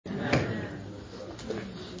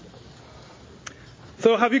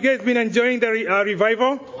So have you guys been enjoying the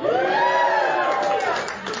revival?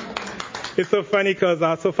 It's so funny because,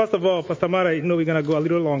 so first of all, Pastor Mara, we're going to go a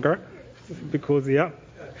little longer because,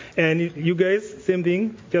 And you guys, same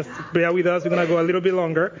thing. Just bear with us. We're going to go a little bit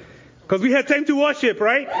longer because we had time to worship,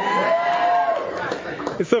 right?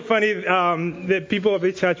 It's so funny. The people of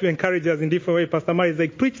the church will encourage us in different ways. Pastor Mara is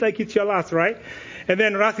like, preach like it's your last, right? And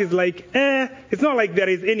then Russ is like, it's not like there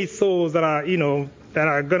is any souls that are, that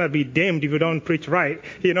are going to be damned if you don't preach right,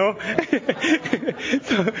 so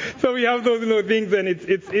we have those little things, and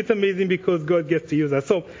it's amazing because God gets to use us.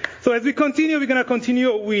 So as we continue, we're going to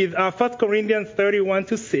continue with 1 Corinthians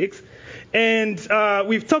 31-6. And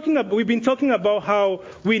we've been talking about how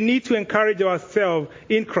we need to encourage ourselves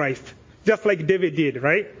in Christ, just like David did,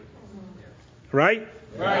 right? Right?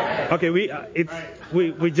 Right. Okay,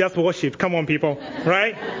 we just worship. Come on, people.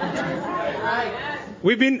 Right?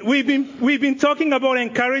 We've been talking about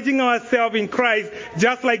encouraging ourselves in Christ,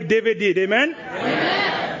 just like David did. Amen?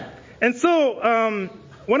 Amen. And so,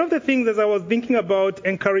 one of the things as I was thinking about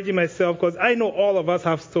encouraging myself, because I know all of us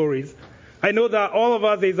have stories. I know that all of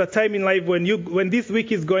us, there's a time in life when this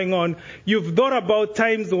week is going on, you've thought about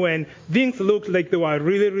times when things looked like they were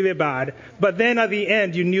really, really bad, but then at the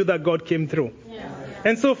end, you knew that God came through. Yeah.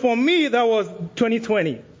 And so for me, that was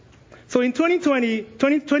 2020. So in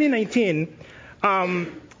 2019, I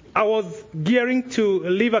was gearing to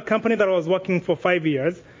leave a company that I was working for 5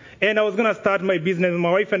 years, and I was going to start my business.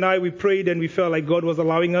 My wife and I, we prayed, and we felt like God was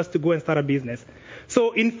allowing us to go and start a business.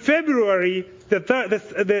 So in February,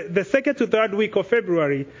 the second to third week of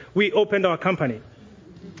February, we opened our company,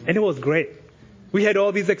 and it was great. We had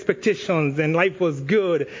all these expectations, and life was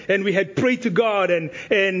good, and we had prayed to God,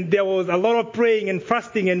 and there was a lot of praying and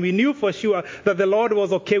fasting, and we knew for sure that the Lord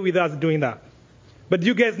was okay with us doing that. But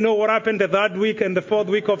you guys know what happened the third week and the fourth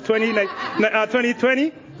week of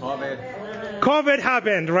 2020? COVID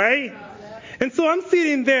happened, right? And so I'm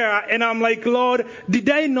sitting there, and I'm like, Lord, did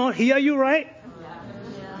I not hear you right?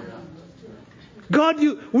 God,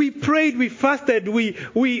 we prayed, we fasted, we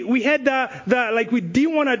had that like we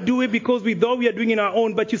didn't want to do it because we thought we were doing it on our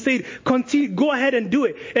own, but you said, continue, go ahead and do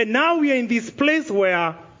it. And now we are in this place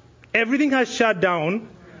where everything has shut down.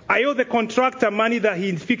 I owe the contractor money that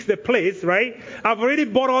he fixed the place, right? I've already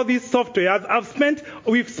bought all these software.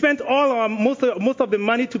 We've spent all most of the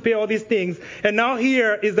money to pay all these things, and now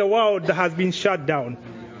here is the world that has been shut down.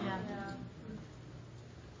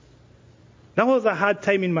 That was a hard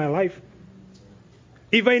time in my life.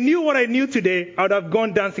 If I knew what I knew today, I would have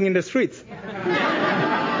gone dancing in the streets.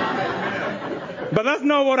 But that's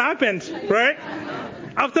not what happened, right?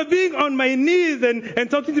 After being on my knees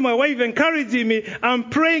and talking to my wife, encouraging me, I'm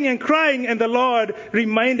praying and crying, and the Lord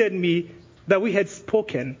reminded me that we had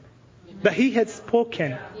spoken, that He had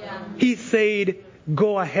spoken. He said,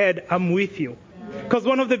 go ahead, I'm with you. Because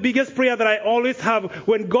one of the biggest prayer that I always have,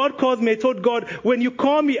 when God calls me, I told God, when you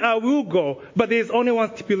call me, I will go. But there's only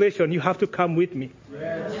one stipulation. You have to come with me.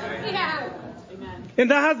 Yeah. And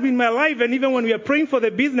that has been my life. And even when we were praying for the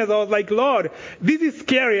business, I was like, Lord, this is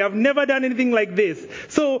scary. I've never done anything like this.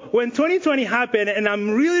 So when 2020 happened and I'm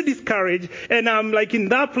really discouraged and I'm like in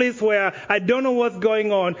that place where I don't know what's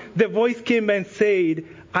going on, the voice came and said,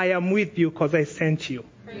 I am with you because I sent you.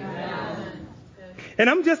 Yeah. And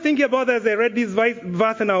I'm just thinking about as I read this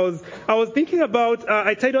verse, and I was thinking about,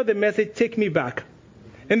 I titled the message, Take Me Back.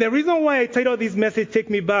 And the reason why I titled this message, Take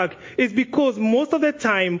Me Back, is because most of the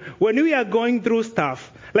time when we are going through stuff,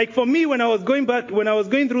 like for me, when I was going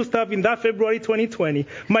through stuff in that February 2020,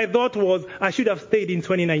 my thought was, I should have stayed in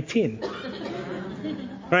 2019.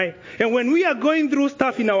 Right? And when we are going through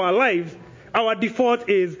stuff in our lives, our default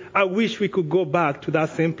is, I wish we could go back to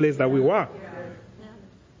that same place that we were.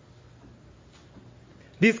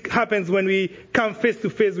 This happens when we come face to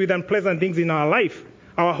face with unpleasant things in our life.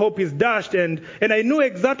 Our hope is dashed, and I know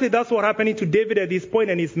exactly that's what happened to David at this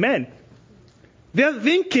point and his men. They're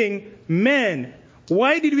thinking, man,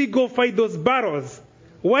 why did we go fight those battles?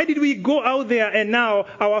 Why did we go out there and now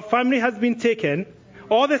our family has been taken?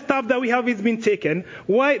 All the stuff that we have has been taken.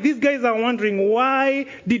 Why? These guys are wondering, why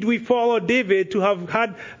did we follow David to have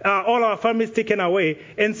had all our families taken away?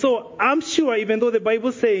 And so I'm sure, even though the Bible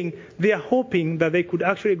is saying, they are hoping that they could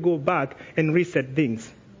actually go back and reset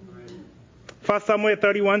things. 1 Samuel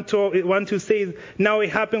 31:1-2 says, now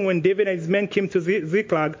it happened when David and his men came to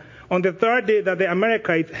Ziklag on the third day that the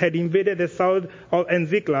Amalekites had invaded the south and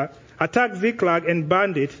Ziklag, attacked Ziklag and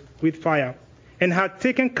burned it with fire, and had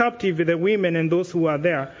taken captive the women and those who were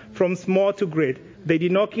there, from small to great. They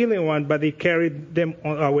did not kill anyone, but they carried them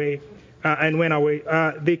away and went away.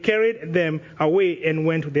 They carried them away and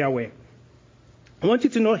went their way. I want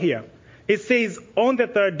you to know here, it says on the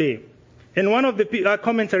third day. And one of the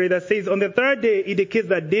commentary that says, on the third day, indicates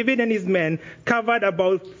that David and his men covered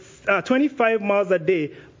about 25 miles a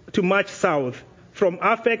day to march south from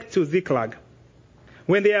Aphek to Ziklag.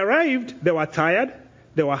 When they arrived, they were tired,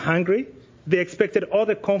 they were hungry, they expected all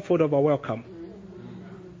the comfort of a welcome.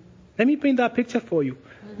 Let me paint that picture for you.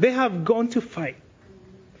 They have gone to fight.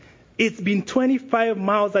 It's been 25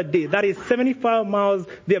 miles a day. That is 75 miles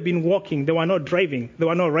they have been walking. They were not driving. They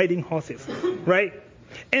were not riding horses, right?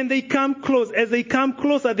 And they come close. As they come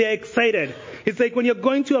closer, they are excited. It's like when you're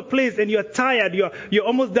going to a place and you're tired, you're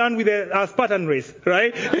almost done with a Spartan race,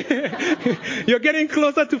 right? You're getting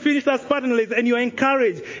closer to finish that Spartan race and you're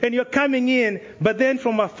encouraged and you're coming in, but then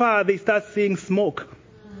from afar they start seeing smoke.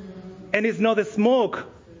 And it's not the smoke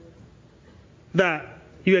that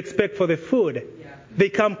you expect for the food. They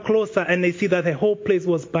come closer and they see that the whole place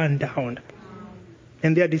was burned down.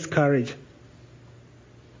 And they are discouraged.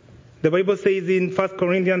 The Bible says in 1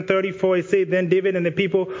 Corinthians 34, it says, then David and the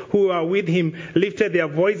people who are with him lifted their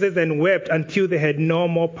voices and wept until they had no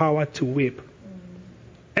more power to weep.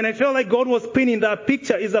 And I felt like God was painting that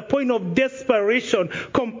picture is a point of desperation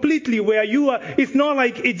completely where you are. It's not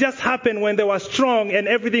like it just happened when they were strong and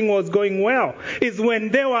everything was going well. It's when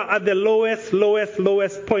they were at the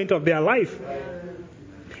lowest point of their life.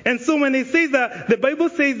 And so when it says that, the Bible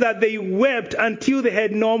says that they wept until they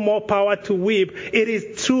had no more power to weep, it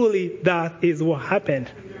is truly that is what happened.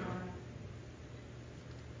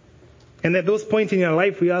 And at those points in your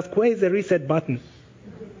life, we ask, where is the reset button?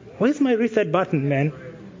 Where's my reset button, man?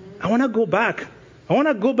 I want to go back. I want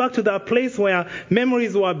to go back to that place where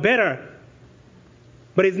memories were better.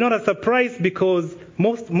 But it's not a surprise because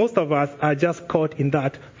most of us are just caught in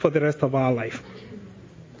that for the rest of our life.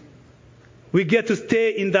 We get to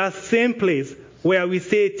stay in that same place where we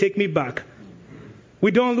say, take me back.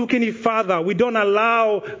 We don't look any further. We don't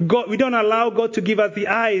allow God to give us the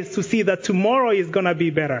eyes to see that tomorrow is going to be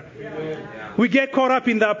better. Yeah. We get caught up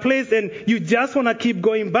in that place and you just want to keep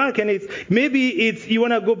going back. And maybe you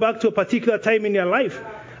want to go back to a particular time in your life.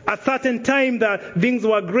 A certain time that things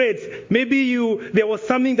were great. Maybe there was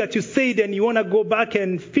something that you said and you want to go back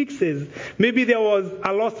and fix it. Maybe there was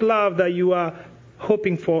a lost love that you are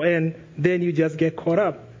hoping for and then you just get caught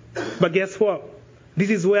up. But guess what?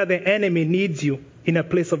 This is where the enemy needs you, in a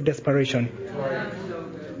place of desperation.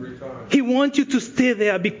 He wants you to stay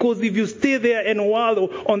there because if you stay there and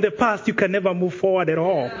wallow on the past, you can never move forward at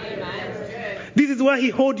all. This is why he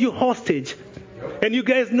holds you hostage. And you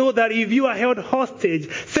guys know that if you are held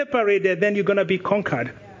hostage, separated, then you're going to be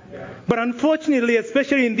conquered. But unfortunately,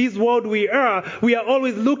 especially in this world we are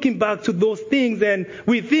always looking back to those things and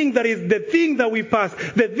we think that is the thing that we passed,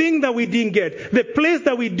 the thing that we didn't get, the place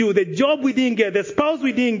that we do, the job we didn't get, the spouse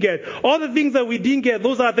we didn't get, all the things that we didn't get,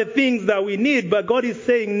 those are the things that we need. But God is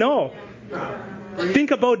saying no.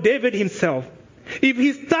 Think about David himself. If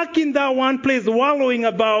he's stuck in that one place wallowing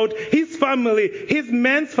about his family, his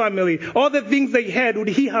man's family, all the things they had, would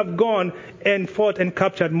he have gone and fought and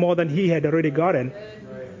captured more than he had already gotten?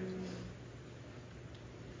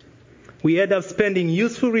 We end up spending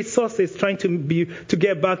useful resources trying to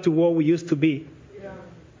get back to what we used to be. Yeah.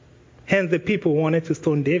 Hence, the people wanted to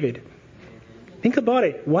stone David. Think about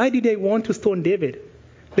it. Why did they want to stone David?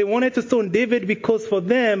 They wanted to stone David because for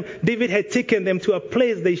them, David had taken them to a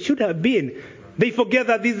place they should have been. They forget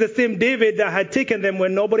that this is the same David that had taken them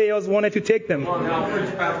when nobody else wanted to take them.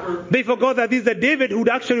 They forgot that this is the David who'd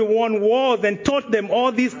actually won wars and taught them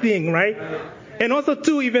all these things, right? And also,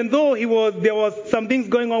 too, even though there was some things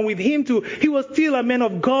going on with him, too, he was still a man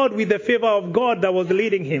of God with the favor of God that was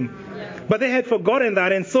leading him. But they had forgotten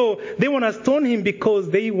that, and so they want to stone him because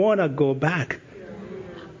they want to go back.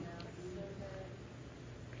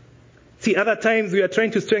 See, other times we are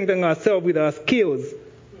trying to strengthen ourselves with our skills.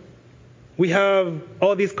 We have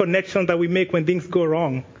all these connections that we make when things go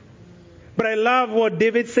wrong. But I love what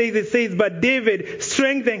David says. It says, but David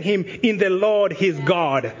strengthened him in the Lord his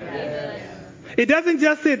God. It doesn't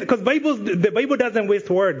just say, because the Bible doesn't waste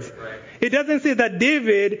words. It doesn't say that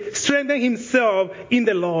David strengthened himself in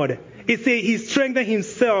the Lord. It says he strengthened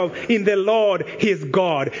himself in the Lord, his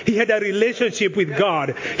God. He had a relationship with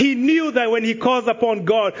God. He knew that when he calls upon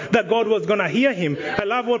God, that God was going to hear him. I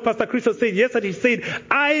love what Pastor Crystal said yesterday. He said,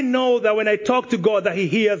 I know that when I talk to God, that he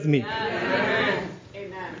hears me.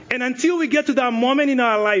 And until we get to that moment in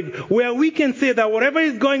our life where we can say that whatever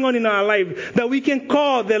is going on in our life, that we can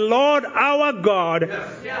call the Lord our God,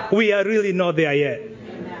 we are really not there yet.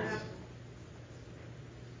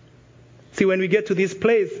 See, when we get to this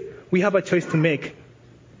place, we have a choice to make.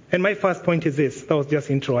 And my first point is this. That was just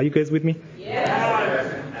intro. Are you guys with me?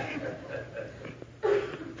 Yes.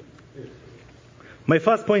 My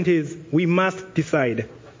first point is we must decide.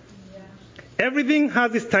 Everything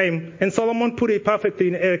has its time, and Solomon put it perfectly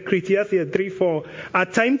in Ecclesiastes 3:4. A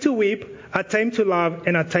time to weep, a time to laugh,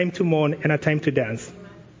 and a time to mourn, and a time to dance.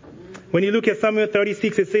 When you look at Samuel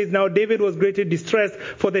 36, it says, now David was greatly distressed,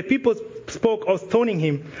 for the people spoke of stoning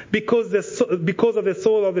him because of the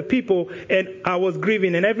soul of the people, and I was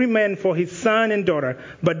grieving, and every man for his son and daughter.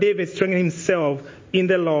 But David strengthened himself in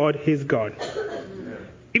the Lord his God.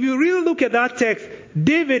 If you really look at that text,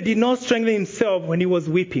 David did not strengthen himself when he was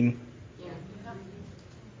weeping.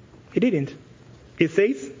 He didn't. It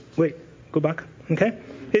says, wait, go back, okay?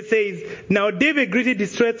 It says, now David greatly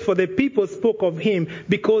distressed, for the people spoke of him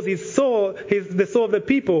because the soul of the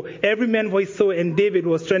people, every man for his soul, and David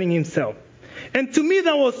was strengthening himself. And to me,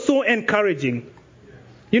 that was so encouraging.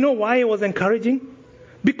 You know why it was encouraging?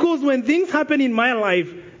 Because when things happen in my life,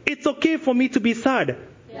 it's okay for me to be sad.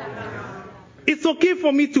 Yeah. It's okay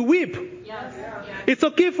for me to weep. Yes. It's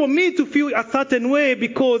okay for me to feel a certain way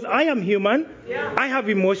because I am human. Yeah. I have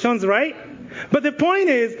emotions, right? But the point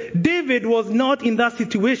is, David was not in that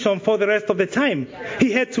situation for the rest of the time.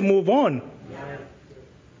 He had to move on.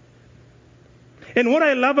 And what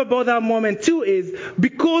I love about that moment too is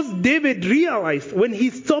because David realized, when he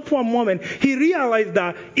stopped for a moment, he realized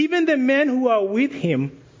that even the men who are with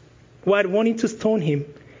him were wanting to stone him.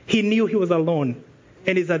 He knew he was alone.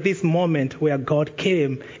 And it's at this moment where God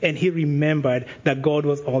came and he remembered that God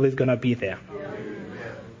was always going to be there.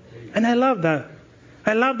 And I love that.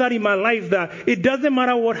 I love that in my life, that it doesn't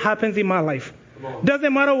matter what happens in my life.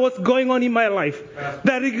 Doesn't matter what's going on in my life.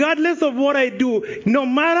 That regardless of what I do, no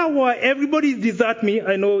matter what, everybody desert me.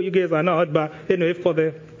 I know you guys are not, but anyway, for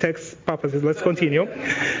the text purposes, let's continue.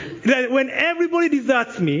 That when everybody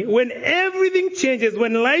deserts me, when everything changes,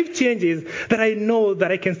 when life changes, that I know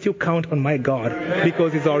that I can still count on my God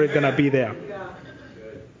because He's always going to be there.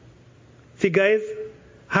 See, guys,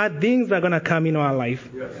 hard things are going to come in our life.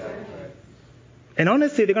 And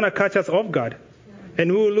honestly, they're going to catch us off guard.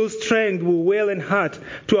 And we will lose strength, we will wail and hurt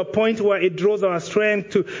to a point where it draws our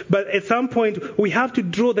strength to. But at some point, we have to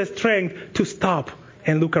draw the strength to stop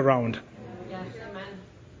and look around.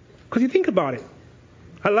 Because you think about it.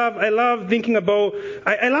 I love thinking about,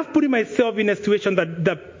 I love putting myself in a situation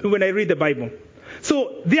that when I read the Bible.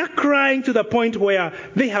 So they are crying to the point where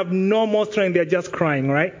they have no more strength, they're just crying,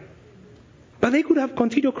 right? But they could have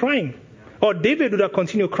continued crying. Or David would have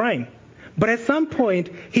continued crying. But at some point,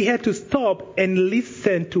 he had to stop and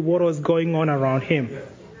listen to what was going on around him.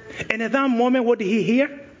 And at that moment, what did he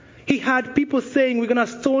hear? He had people saying, we're going to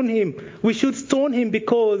stone him. We should stone him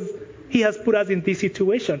because he has put us in this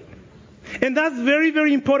situation. And that's very,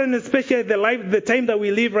 very important, especially at the time that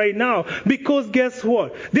we live right now. Because guess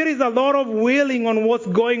what? There is a lot of wailing on what's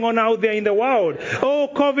going on out there in the world. Oh,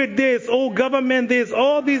 COVID this, oh, government this,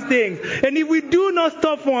 all these things. And if we do not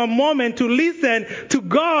stop for a moment to listen to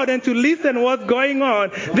God and to listen what's going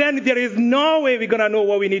on, then there is no way we're going to know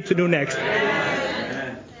what we need to do next.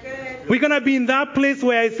 We're going to be in that place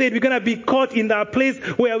where I said we're going to be caught in that place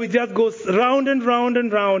where we just go round and round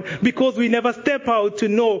and round because we never step out to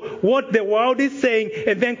know what the world is saying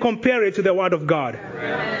and then compare it to the word of God.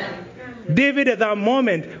 Amen. David at that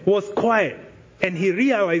moment was quiet and he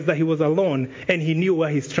realized that he was alone and he knew where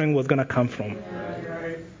his strength was going to come from.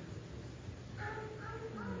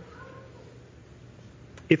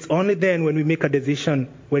 It's only then when we make a decision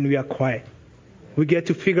when we are quiet. We get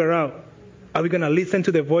to figure out, are we going to listen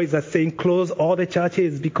to the voice that's saying close all the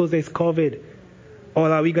churches because there's COVID? Or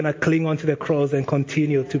are we going to cling onto the cross and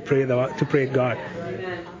continue to pray God?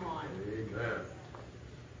 Amen.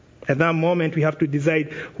 At that moment, we have to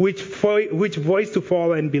decide which voice to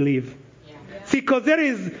follow and believe. Yeah. See, because there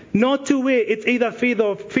is no two way. It's either faith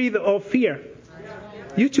or fear.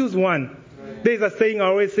 You choose one. There's a saying I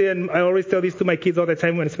always say, and I always tell this to my kids all the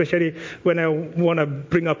time, especially when I want to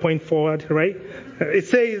bring a point forward, right? It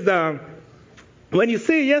says, when you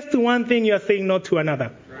say yes to one thing, you are saying no to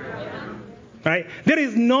another. Right? There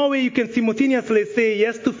is no way you can simultaneously say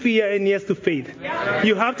yes to fear and yes to faith.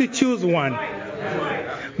 You have to choose one.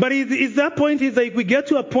 But is that point is like we get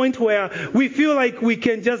to a point where we feel like we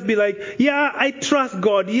can just be like, yeah, I trust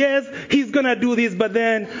God. Yes, He's going to do this, but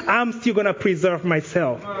then I'm still going to preserve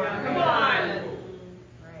myself.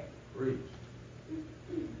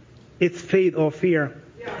 It's faith or fear.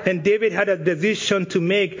 And David had a decision to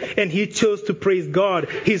make, and he chose to praise God.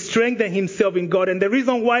 He strengthened himself in God. And the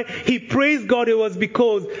reason why he praised God, it was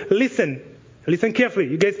because, listen carefully.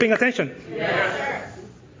 You guys paying attention? Yes.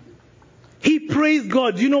 He praised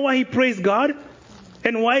God. Do you know why he praised God?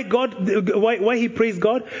 And why he praised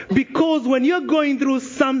God? Because when you're going through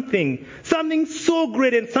something so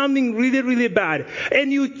great and something really, really bad,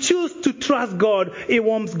 and you choose to trust God, it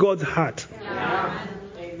warms God's heart. Yeah.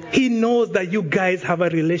 He knows that you guys have a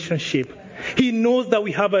relationship. He knows that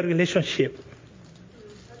we have a relationship.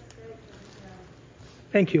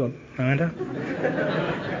 Thank you, Amanda.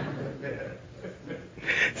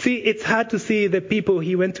 See, it's hard to see the people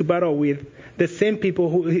he went to battle with, the same people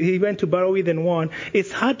who he went to battle with and won.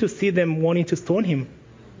 It's hard to see them wanting to stone him.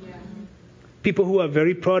 Yeah. People who are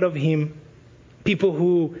very proud of him, people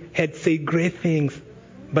who had said great things,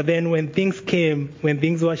 but then when things came, when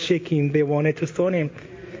things were shaking, they wanted to stone him.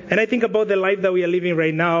 And I think about the life that we are living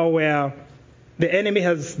right now, where the enemy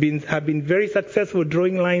have been very successful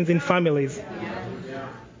drawing lines in families.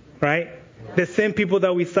 Right? The same people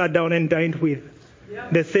that we sat down and dined with.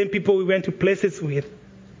 The same people we went to places with.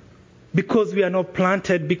 Because we are not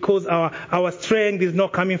planted, because our strength is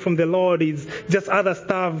not coming from the Lord, it's just other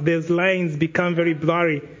stuff, those lines become very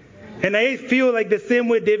blurry. And I feel like the same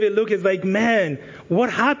way David looked is like, man,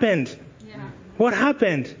 what happened? Yeah. What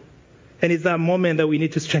happened? And it's that moment that we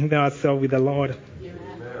need to strengthen ourselves with the Lord. Yeah.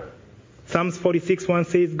 Psalms 46:1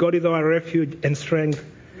 says, God is our refuge and strength,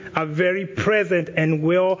 a very present and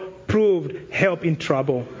well-proved help in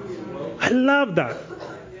trouble. I love that.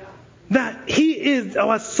 That he is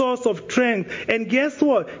our source of strength. And guess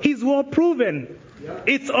what? He's well-proven.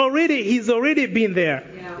 He's already been there.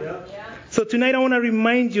 So tonight I want to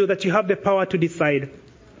remind you that you have the power to decide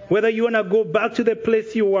whether you want to go back to the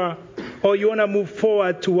place you were or you want to move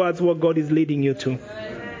forward towards what God is leading you to.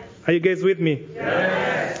 Are you guys with me?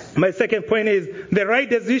 Yes. My second point is the right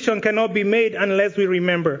decision cannot be made unless we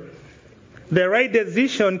remember. The right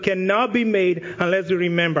decision cannot be made unless we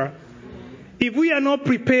remember. If we are not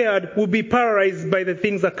prepared, we'll be paralyzed by the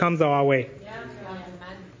things that comes our way.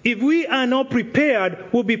 If we are not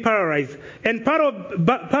prepared, we'll be paralyzed. And part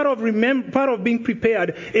of being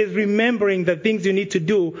prepared is remembering the things you need to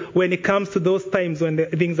do when it comes to those times when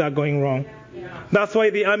things are going wrong. That's why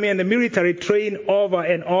the army and the military train over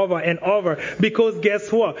and over and over. Because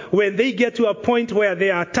guess what? When they get to a point where they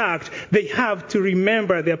are attacked, they have to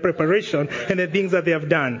remember their preparation and the things that they have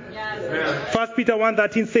done. Yes. 1 Peter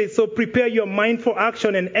 1:13 says, so prepare your mind for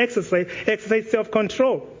action and exercise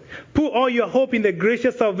self-control. Put all your hope in the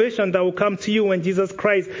gracious salvation that will come to you when Jesus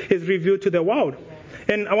Christ is revealed to the world.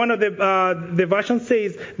 And one of the versions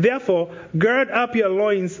says, therefore, gird up your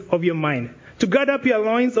loins of your mind. To gird up your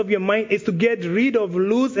loins of your mind is to get rid of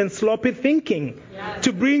loose and sloppy thinking. Yes.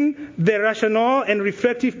 To bring the rational and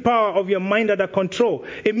reflective power of your mind under control.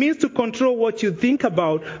 It means to control what you think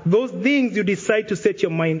about, those things you decide to set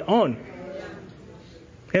your mind on.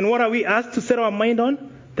 And what are we asked to set our mind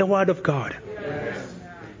on? The Word of God.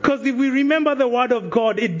 Because if we remember the Word of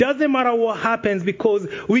God, it doesn't matter what happens because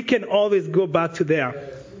we can always go back to there.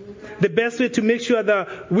 The best way to make sure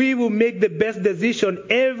that we will make the best decision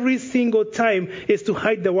every single time is to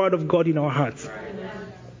hide the Word of God in our hearts.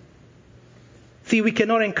 See, we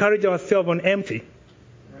cannot encourage ourselves on empty.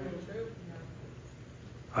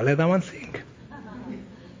 I'll let that one sink.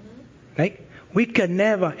 Right? We can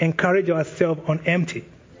never encourage ourselves on empty.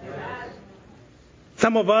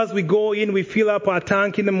 Some of us, we go in, we fill up our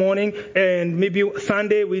tank in the morning, and maybe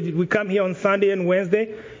Sunday, we come here on Sunday and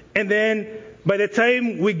Wednesday, and then by the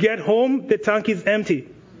time we get home, the tank is empty.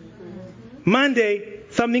 Monday,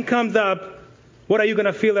 something comes up. What are you going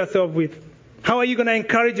to fill yourself with? How are you going to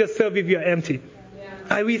encourage yourself if you're empty?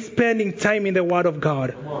 Are we spending time in the Word of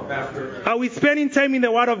God? Come on, Pastor. Are we spending time in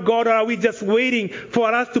the Word of God, or are we just waiting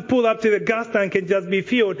for us to pull up to the gas tank and just be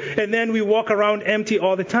filled, and then we walk around empty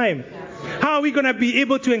all the time? How are we going to be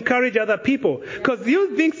able to encourage other people? Because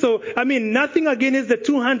you think so. I mean, nothing against the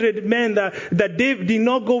 200 men that David did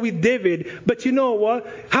not go with David. But you know what?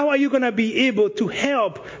 How are you going to be able to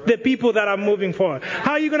help the people that are moving forward?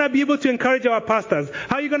 How are you going to be able to encourage our pastors?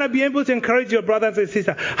 How are you going to be able to encourage your brothers and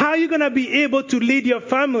sisters? How are you going to be able to lead your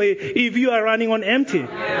family if you are running on empty?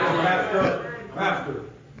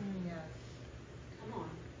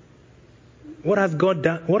 What has God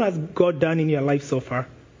done? What has God done in your life so far?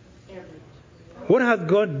 What has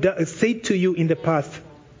God said to you in the past?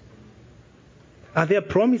 Are there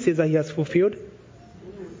promises that He has fulfilled?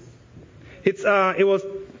 It was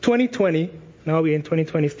 2020. Now we're in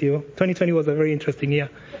 2020 still. 2020 was a very interesting year.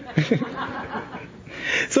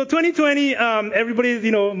 So 2020, everybody's,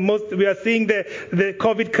 we are seeing the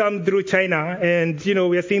COVID come through China, and,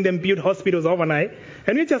 we are seeing them build hospitals overnight.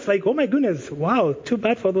 And we're just like, oh my goodness, wow, too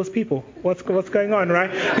bad for those people. What's going on, right?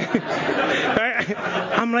 Right?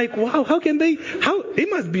 I'm like, wow, it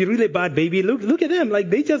must be really bad, baby. Look at them. Like,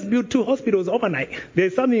 they just built 2 hospitals overnight.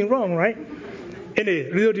 There's something wrong, right?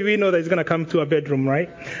 Anyway, little do we know that it's going to come to a bedroom, right?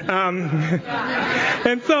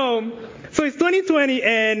 And so it's 2020,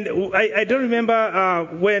 and I don't remember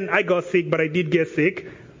when I got sick, but I did get sick.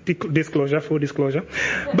 full disclosure.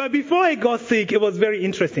 But before I got sick, it was very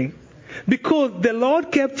interesting. Because the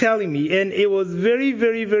Lord kept telling me, and it was very,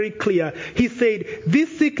 very, very clear. He said,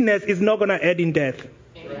 this sickness is not going to end in death.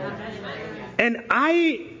 And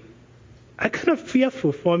I kind of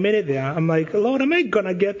fearful for a minute there. I'm like, Lord, am I going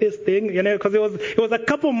to get this thing? You know, because it was a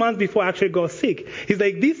couple months before I actually got sick. He's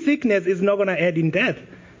like, this sickness is not going to end in death.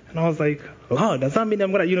 And I was like, Lord, does that mean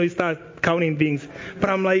I'm going to, you start counting things. But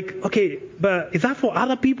I'm like, okay, but is that for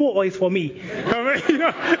other people or is for me?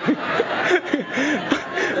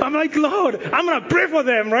 I'm like, Lord, I'm going to pray for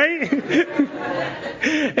them, right?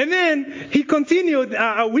 And then he continued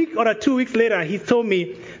a week or 2 weeks later. He told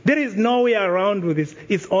me, there is no way around with this.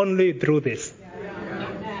 It's only through this.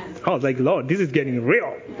 I was like, Lord, this is getting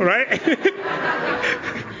real, right?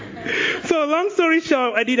 So long story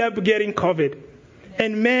short, I ended up getting COVID.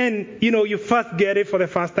 And man, you first get it for the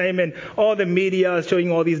first time and all the media is showing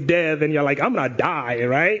all these deaths and you're like, I'm going to die,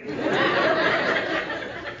 right?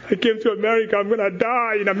 I came to America, I'm going to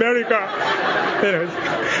die in America.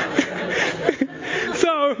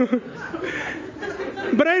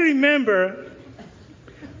 But I remember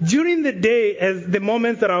during the day, as the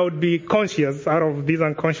moments that I would be conscious out of this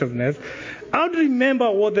unconsciousness, I would remember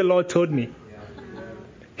what the Lord told me.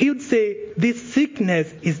 He would say, this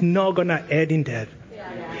sickness is not going to end in death.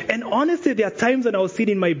 And honestly, there are times when I would sit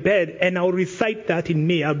in my bed and I would recite that in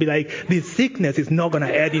me. I'll be like, this sickness is not going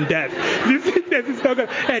to end in death. This sickness is not going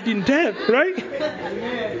to end in death, right?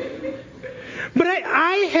 But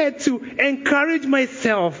I had to encourage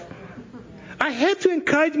myself. I had to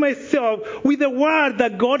encourage myself with the word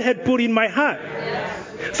that God had put in my heart.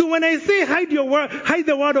 So when I say hide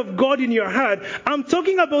the word of God in your heart, I'm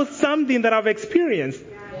talking about something that I've experienced.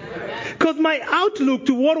 Because my outlook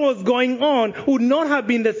to what was going on would not have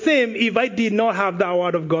been the same if I did not have the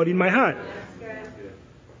word of God in my heart.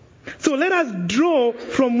 So let us draw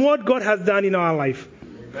from what God has done in our life.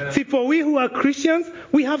 See, for we who are Christians,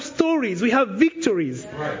 we have stories, we have victories.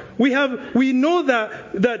 We know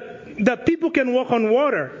that people can walk on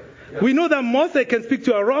water. We know that Moses can speak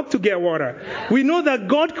to a rock to get water. We know that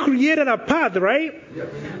God created a path, right?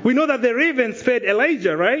 We know that the ravens fed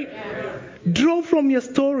Elijah, right? Draw from your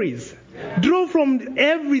stories. Draw from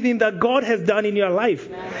everything that God has done in your life.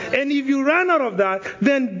 And if you run out of that,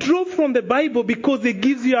 then draw from the Bible because it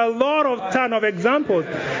gives you a lot of ton of examples.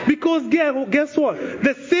 Because guess what?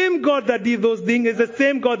 The same God that did those things is the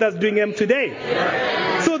same God that's doing them today.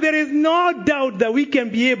 So there is no doubt that we can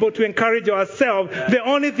be able to encourage ourselves. The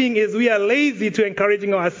only thing is we are lazy to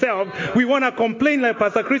encouraging ourselves. We want to complain like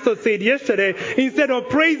Pastor Christo said yesterday instead of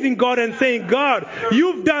praising God and saying, God,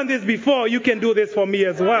 you've done this before. You can do this for me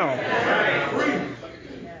as well.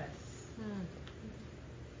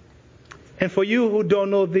 And for you who don't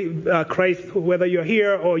know the Christ, whether you're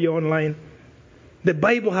here or you're online, the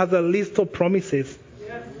Bible has a list of promises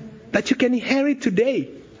that you can inherit today.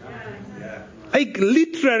 Like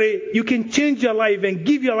literally, you can change your life and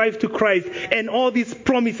give your life to Christ, and all these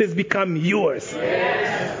promises become yours.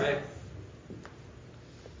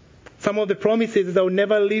 Some of the promises is I will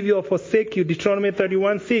never leave you or forsake you, Deuteronomy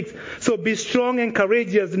 31:6. So be strong and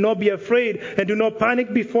courageous, do not be afraid, and do not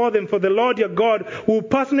panic before them, for the Lord your God will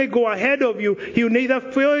personally go ahead of you. He will neither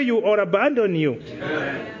fail you or abandon you.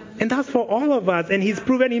 Amen. And that's for all of us, and He's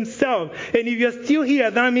proven Himself. And if you're still here,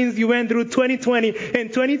 that means you went through 2020 and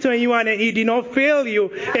 2021, and He did not fail you,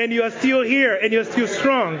 and you are still here, and you're still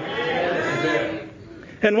strong.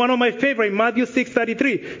 And one of my favorite, Matthew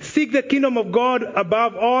 6:33, seek the kingdom of God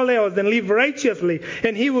above all else and live righteously,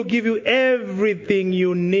 and He will give you everything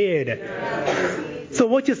you need. So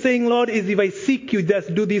what you're saying, Lord, is if I seek you,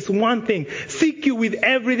 just do this one thing. Seek you with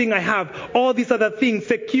everything I have. All these other things,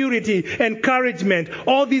 security, encouragement,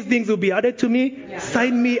 all these things will be added to me. Yeah.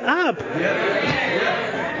 Sign me up.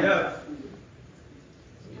 Yeah.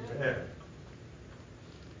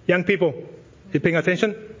 Young people, you paying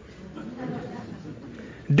attention?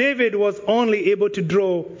 David was only able to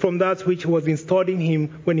draw from that which was installed in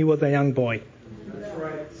him when he was a young boy. That's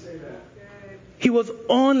right. Say that. He was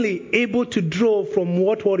only able to draw from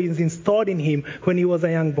what was installed in him when he was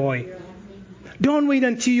a young boy. Don't wait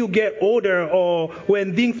until you get older or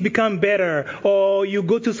when things become better or you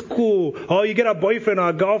go to school or you get a boyfriend or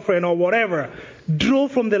a girlfriend or whatever. Draw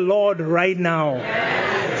from the Lord right now.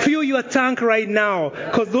 Fill your tank right now,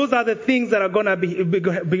 because those are the things that are going to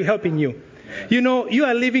be helping you. You know, you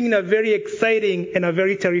are living in a very exciting and a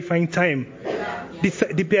very terrifying time.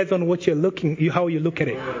 Depends on what how you look at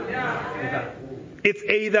it. It's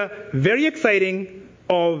either very exciting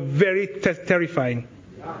or very terrifying.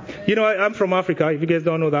 You know, I'm from Africa. If you guys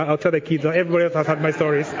don't know that, I'll tell the kids. Everybody else has heard my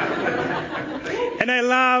stories. And I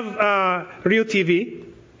love Real TV.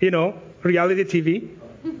 reality TV.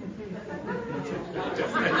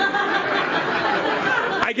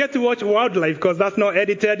 I get to watch wildlife because that's not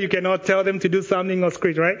edited. You cannot tell them to do something or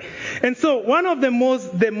script, right? And so one of the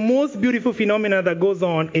most beautiful phenomena that goes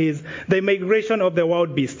on is the migration of the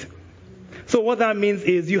wild beast. So what that means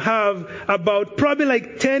is you have about probably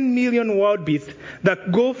like 10 million wild beasts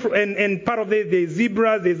that go and part of it, there's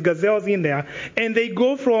zebras, there's gazelles in there, and they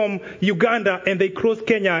go from Uganda and they cross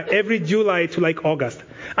Kenya every July to like August.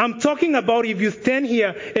 I'm talking about if you stand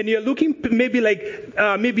here and you're looking maybe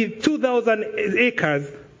 2,000 acres,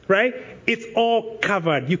 right? It's all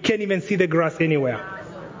covered. You can't even see the grass anywhere.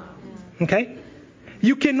 Okay?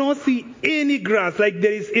 You cannot see any grass.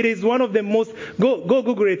 It is one of the most. Go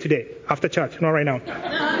Google it today after church, not right now.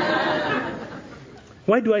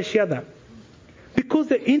 Why do I share that? Because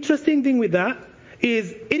the interesting thing with that is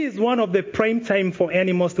it is one of the prime time for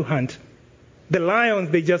animals to hunt. The lions,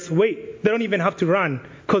 they just wait. They don't even have to run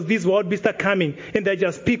because these wild beasts are coming and they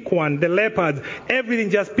just pick one. The leopards, everything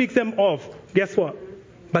just picks them off. Guess what?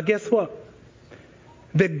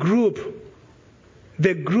 The group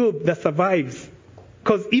that survives.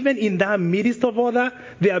 Because even in that midst of all that,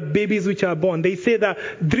 there are babies which are born. They say that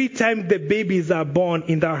 3 times the babies are born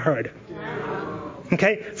in that herd.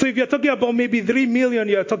 Okay? So if you're talking about maybe 3 million,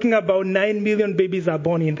 you're talking about 9 million babies are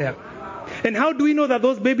born in there. And how do we know that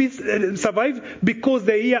those babies survive? Because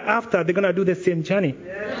the year after, they're going to do the same journey.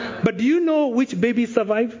 But do you know which babies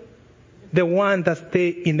survive? The one that stay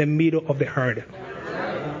in the middle of the herd.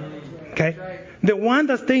 Okay? The one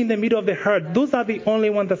that stay in the middle of the herd, those are the only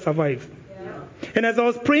ones that survive. And as I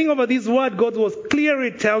was praying over this word, God was clearly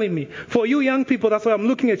telling me, for you young people, that's why I'm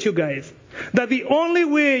looking at you guys, that the only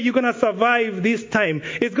way you're going to survive this time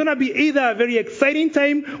is going to be either a very exciting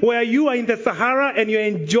time where you are in the Sahara and you're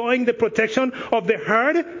enjoying the protection of the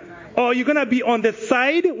herd, or you're going to be on the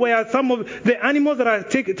side where some of the animals that are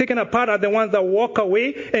taken apart are the ones that walk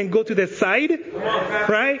away and go to the side,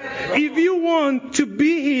 right? If you want to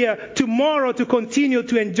be here tomorrow to continue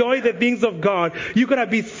to enjoy the things of God, you're going to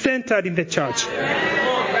be centered in the church.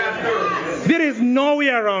 There is no way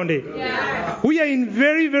around it. We are in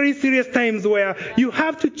very, very serious times where you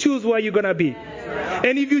have to choose where you're going to be.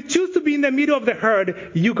 And if you choose to be in the middle of the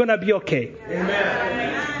herd, you're going to be okay.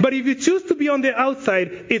 Amen. But if you choose to be on the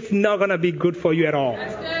outside, it's not going to be good for you at all.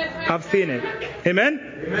 I've seen it. Amen?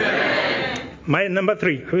 Amen. My number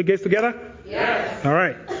 3. Are we guys together? Yes. All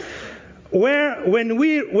right. When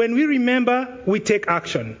we remember, we take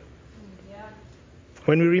action.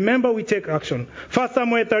 When we remember, we take action. 1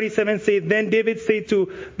 Samuel 37 says, then David said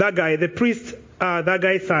to that guy, the priest, that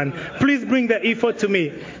guy's son, please bring the ephod to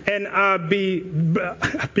me, and that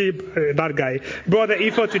guy brought the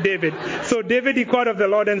ephod to David. So David inquired of the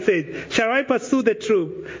Lord and said, shall I pursue the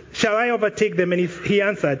troop? Shall I overtake them? And he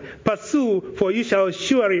answered, pursue, for you shall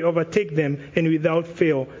surely overtake them, and without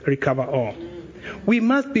fail recover all. We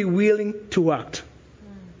must be willing to act.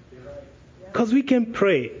 Because we can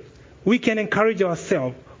pray. We can encourage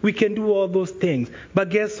ourselves. We can do all those things. But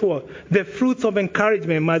guess what? The fruits of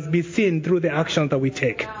encouragement must be seen through the actions that we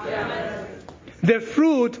take. Yes. The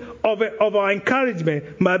fruit of our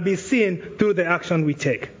encouragement must be seen through the action we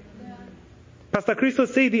take. Yeah. Pastor Christo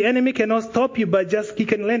said the enemy cannot stop you, but just he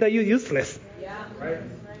can render you useless. Yeah. Right.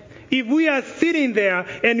 If we are sitting there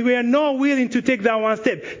and we are not willing to take that one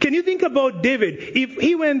step, can you think about David? If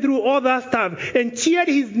he went through all that stuff and cheered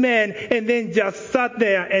his men and then just sat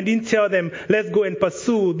there and didn't tell them, let's go and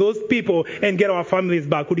pursue those people and get our families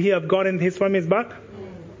back, would he have gotten his families back?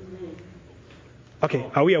 Okay,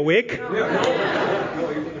 are we awake?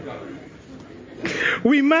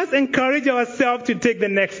 We must encourage ourselves to take the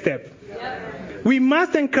next step. We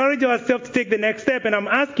must encourage ourselves to take the next step. And I'm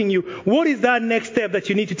asking you, what is that next step that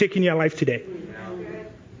you need to take in your life today?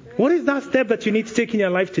 What is that step that you need to take in your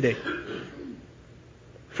life today?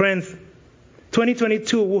 Friends,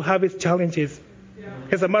 2022 will have its challenges.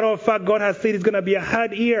 As a matter of fact, God has said it's going to be a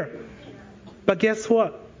hard year. But guess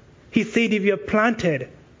what? He said if you're planted,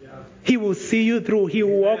 He will see you through. He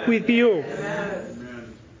will walk with you.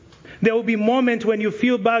 There will be moments when you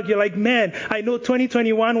feel back. You're like, man, I know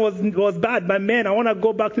 2021 was bad, but man, I want to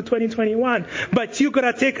go back to 2021. But you got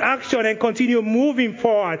to take action and continue moving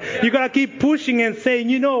forward. You got to keep pushing and saying,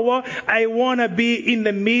 you know what? I want to be in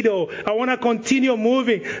the middle. I want to continue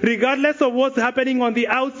moving. Regardless of what's happening on the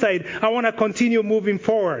outside, I want to continue moving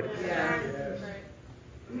forward.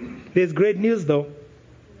 There's great news, though.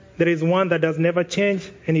 There is one that does never change,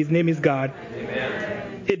 and His name is God.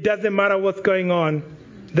 Amen. It doesn't matter what's going on.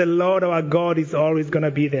 The Lord our God is always going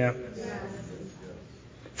to be there.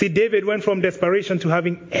 See, David went from desperation to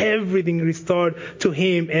having everything restored to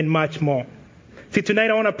him and much more. See, tonight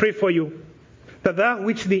I want to pray for you that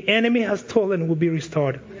which the enemy has stolen will be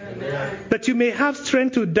restored. Amen. That you may have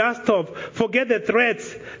strength to dust off, forget the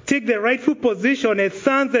threats, take the rightful position as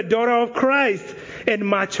sons and daughters of Christ, and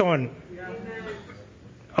march on. Amen.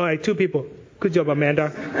 All right, 2 people. Good job,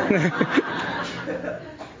 Amanda.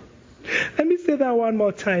 Let me say that one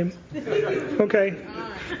more time. Okay?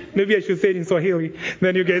 Maybe I should say it in Swahili,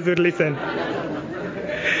 then you guys would listen.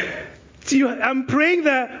 I'm praying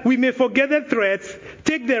that we may forget the threats,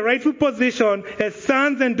 take the rightful position as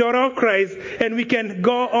sons and daughters of Christ, and we can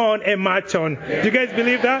go on and march on. Do you guys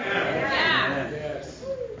believe that? Yes.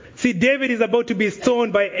 See, David is about to be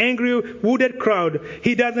stoned by angry, wounded crowd.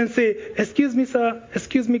 He doesn't say, "Excuse me, sir.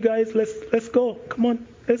 Excuse me, guys. Let's go. Come on.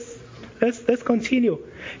 Let's continue."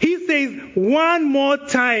 He says, "One more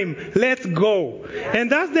time, let's go."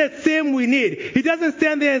 And that's the same we need. He doesn't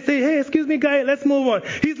stand there and say, "Hey, excuse me, guys, let's move on."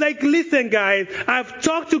 He's like, "Listen, guys, I've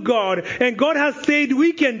talked to God, and God has said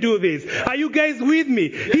we can do this. Are you guys with me?"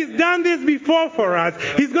 He's done this before for us.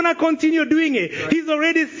 He's going to continue doing it. He's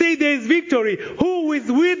already said there is victory. Who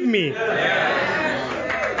is with me?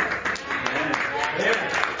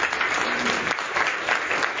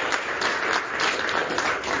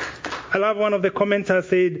 I love one of the commenters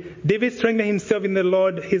said, David strengthened himself in the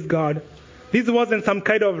Lord his God. This wasn't some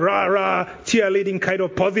kind of rah-rah, cheerleading kind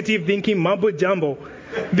of positive thinking mumbo-jumbo.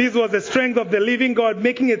 This was the strength of the living God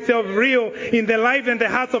making itself real in the life and the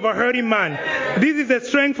hearts of a hurting man. This is the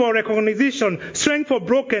strength for recognition, strength for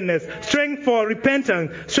brokenness, strength for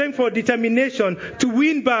repentance, strength for determination to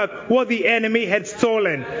win back what the enemy had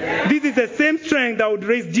stolen. This is the same strength that would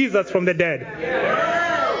raise Jesus from the dead.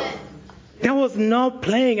 That was not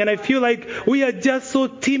playing, and I feel like we are just so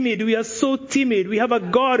timid. We are so timid. We have a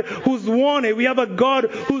God who's won it. We have a God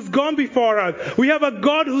who's gone before us. We have a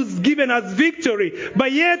God who's given us victory,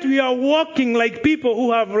 but yet we are walking like people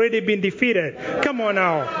who have already been defeated. Come on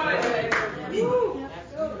now.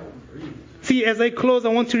 See, as I close, I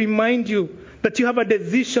want to remind you that you have a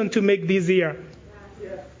decision to make this year.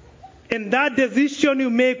 And that decision you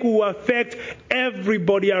make will affect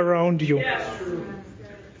everybody around you.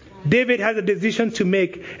 David had a decision to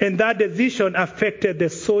make, and that decision affected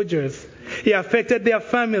the soldiers. It affected their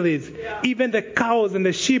families. Even the cows and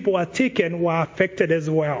the sheep who were taken were affected as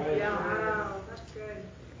well.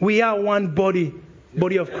 We are one body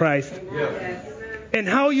of Christ. And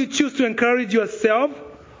how you choose to encourage yourself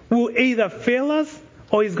will either fail us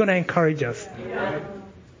or is going to encourage us.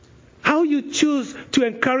 How you choose to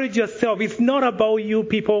encourage yourself, it's not about you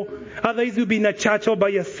people. Otherwise you'll be in a church all by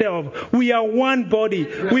yourself. We are one body.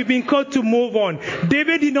 We've been called to move on.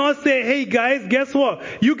 David did not say, "Hey guys, guess what?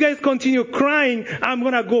 You guys continue crying. I'm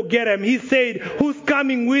going to go get him." He said, "Who's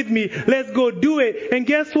coming with me? Let's go do it." And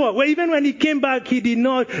guess what? Well, even when he came back, he did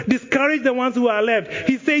not discourage the ones who are left.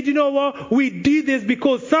 He said, "You know what? We did this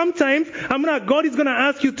because sometimes God is going to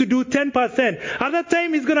ask you to do 10%. Other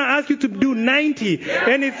time he's going to ask you to do 90%.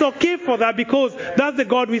 And it's okay for that because that's the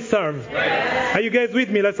God we serve." Are you guys with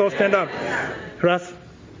me? Let's all stand up. Russ.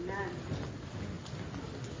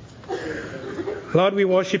 Lord, we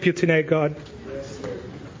worship you tonight, God.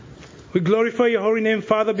 We glorify your holy name,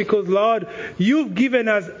 Father, because, Lord, you've given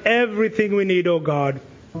us everything we need, oh God.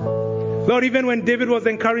 Lord, even when David was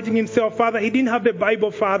encouraging himself, Father, he didn't have the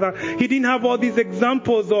Bible, Father. He didn't have all these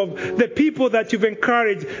examples of the people that you've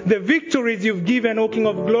encouraged, the victories you've given, O King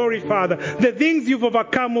of Glory, Father, the things you've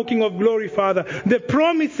overcome, O King of Glory, Father, the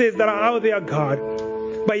promises that are out there, God.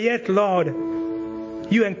 But yet, Lord,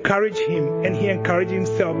 you encourage him, and he encouraged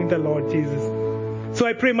himself in the Lord Jesus. So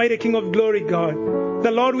I pray, mighty King of Glory, God,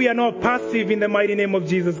 the Lord, we are not passive in the mighty name of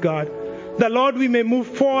Jesus, God. That, Lord, we may move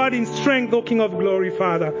forward in strength, O King of Glory,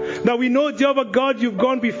 Father. That we know, Jehovah God, you've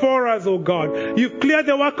gone before us, O God. You've cleared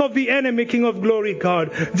the work of the enemy, King of Glory,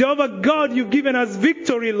 God. Jehovah God, you've given us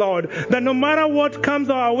victory, Lord. That no matter what comes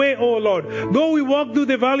our way, O Lord, though we walk through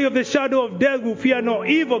the valley of the shadow of death, we fear no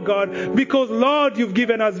evil, God, because, Lord, you've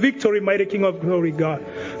given us victory, mighty King of Glory, God.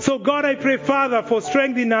 So, God, I pray, Father, for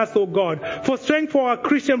strength in us, O God. For strength for our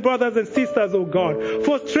Christian brothers and sisters, O God.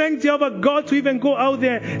 For strength, Jehovah God, to even go out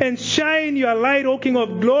there and shine your light, O King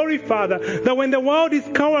of Glory, Father, that when the world is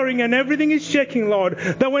cowering and everything is shaking, Lord,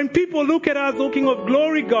 that when people look at us, O King of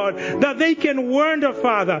Glory, God, that they can wonder,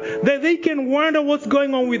 Father, that they can wonder what's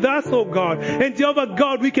going on with us, O God. And Jehovah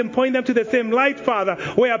God, we can point them to the same light, Father,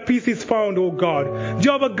 where peace is found, O God.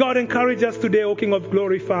 Jehovah God, encourage us today, O King of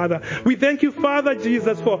Glory, Father. We thank you, Father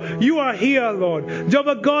Jesus, for you are here, Lord.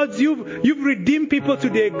 Jehovah God, you've redeemed people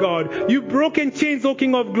today, God. You've broken chains, O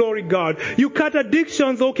King of Glory, God. You cut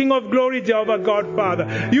addictions, O King of Glory, glory, Jehovah God,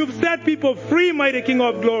 Father. You've set people free, mighty King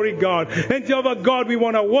of glory, God. And Jehovah God, we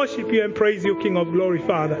want to worship you and praise you, King of glory,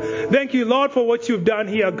 Father. Thank you, Lord, for what you've done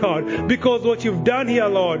here, God. Because what you've done here,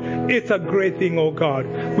 Lord, it's a great thing, oh God.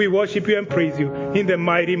 We worship you and praise you in the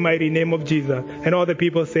mighty, mighty name of Jesus. And all the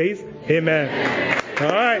people says, amen. All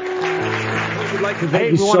right. We'd like to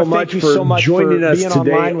thank you so much for joining us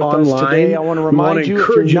today online. I want to remind you,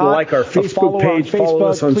 encourage you to like our Facebook page, follow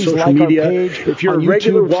us on social media. If you're a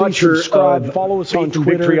regular watcher of follow us on Faith and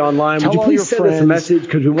Twitter, Victory Online, would you please send us a message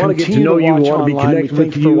because we want to get to know you, we want to be connected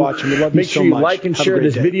with you. Make sure you like and share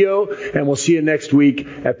this video, and we'll see you next week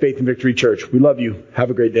at Faith and Victory Church. We love you. Have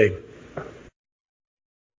a great day.